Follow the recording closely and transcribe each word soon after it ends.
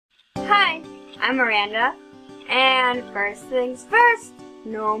I'm Miranda, and first things first,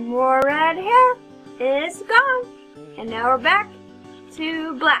 no more red hair, it's gone, and now we're back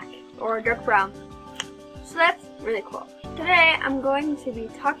to black, or dark brown, so that's really cool. Today I'm going to be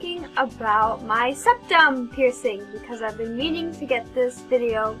talking about my septum piercing, because I've been meaning to get this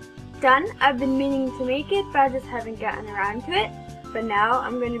video done. I've been meaning to make it, but I just haven't gotten around to it. But now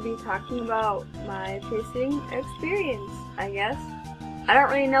I'm going to be talking about my piercing experience, I guess. I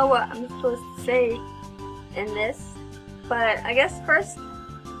don't really know what I'm supposed to say in this, but I guess first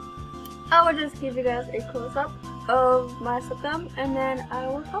I will just give you guys a close-up of my septum, and then I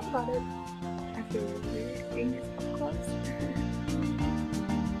will talk about it. I feel weird being this up close.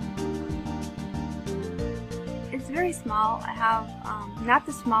 It's very small. I have not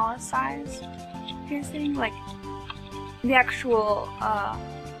the smallest size piercing, like the actual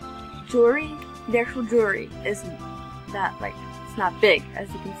jewelry. The actual jewelry isn't that, like, it's not big.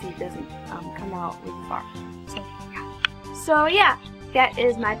 As you can see, it doesn't come out really far. So yeah, that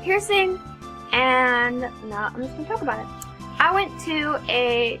is my piercing, and now I'm just gonna talk about it. I went to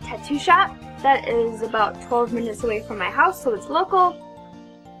a tattoo shop that is about 12 minutes away from my house, so it's local.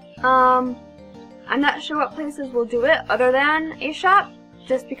 I'm not sure what places will do it other than a shop,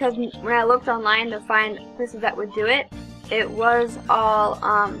 just because when I looked online to find places that would do it, it was all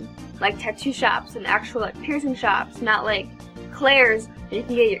like tattoo shops and actual like piercing shops, not like Claire's where you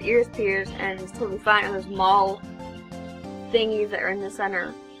can get your ears pierced and it's totally fine, or those mall thingies that are in the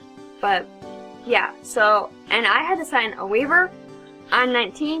center. But yeah, so, and I had to sign a waiver. I'm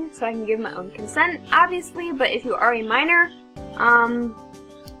 19, so I can give my own consent, obviously, but if you are a minor,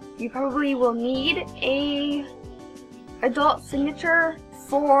 you probably will need a adult signature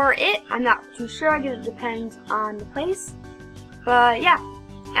for it. I'm not too sure, I guess it depends on the place. But yeah,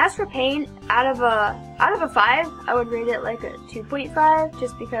 as for pain, out of a 5, I would rate it like a 2.5,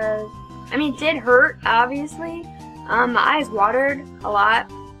 just because, I mean, it did hurt, obviously. My eyes watered a lot,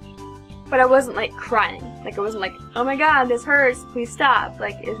 but I wasn't like crying. Like, it wasn't like, oh my god, this hurts, please stop.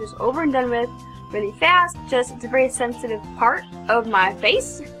 Like, it was just over and done with really fast. Just, it's a very sensitive part of my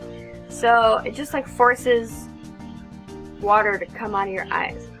face, so it just like forces water to come out of your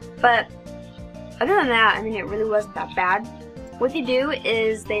eyes. But other than that, I mean, it really wasn't that bad. What they do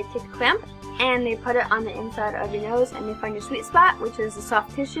is they take a clamp and they put it on the inside of your nose, and they find your sweet spot, which is the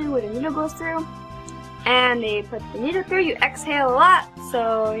soft tissue where the needle goes through. And they put the needle through, you exhale a lot,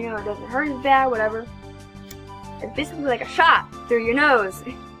 so, you know, it doesn't hurt as bad, whatever. It's basically like a shot through your nose.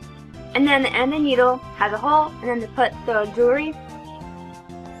 And then the end of the needle has a hole, and then they put the jewelry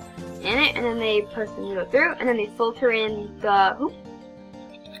in it, and then they push the needle through, and then they filter in the hoop.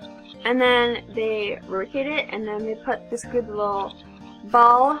 And then they rotate it, and then they put this good little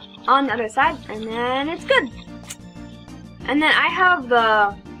ball on the other side, and then it's good. And then I have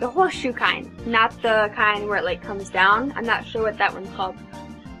the horseshoe kind, not the kind where it like comes down. I'm not sure what that one's called.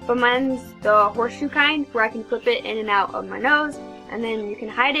 But mine's the horseshoe kind, where I can flip it in and out of my nose, and then you can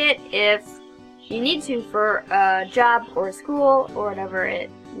hide it if you need to for a job or a school or whatever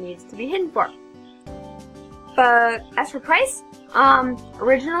it needs to be hidden for. But as for price,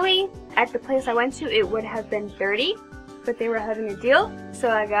 originally at the place I went to it would have been $30, but they were having a deal, so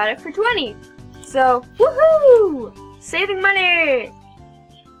I got it for $20. So, woohoo! Saving money!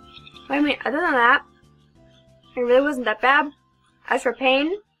 But I mean, other than that, it really wasn't that bad. As for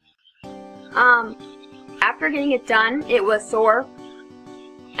pain, after getting it done, it was sore.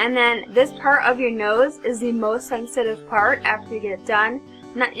 And then this part of your nose is the most sensitive part after you get it done.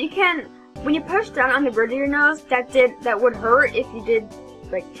 Now, you can, when you push down on the bridge of your nose, that would hurt if you did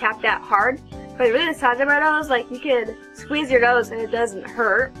like tap that hard. But really the sides of my nose, like, you could squeeze your nose and it doesn't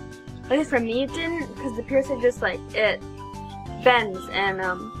hurt. At least for me it didn't, because the piercing just like, it bends and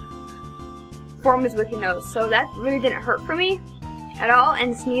forms with your nose. So that really didn't hurt for me at all.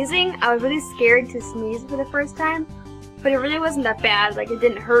 And sneezing, I was really scared to sneeze for the first time, but it really wasn't that bad. Like, it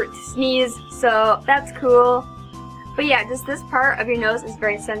didn't hurt to sneeze, so that's cool. But yeah, just this part of your nose is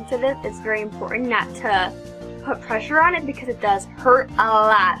very sensitive. It's very important not to put pressure on it, because it does hurt a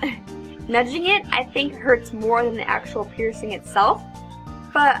lot. Nudging it, I think, hurts more than the actual piercing itself.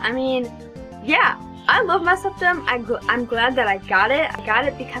 But I mean, yeah, I love my septum. I'm glad that I got it. I got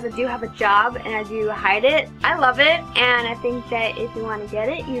it because I do have a job and I do hide it. I love it, and I think that if you want to get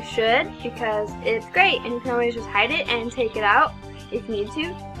it, you should, because it's great, and you can always just hide it and take it out if you need to,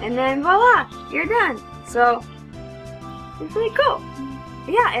 and then voila, you're done. So it's really cool.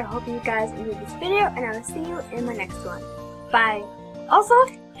 But yeah, I hope you guys enjoyed this video, and I will see you in my next one. Bye. Also,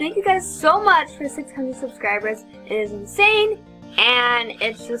 thank you guys so much for 600 subscribers. It is insane. And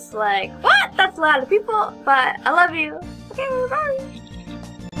it's just like, what? That's a lot of people, but I love you. Okay, bye.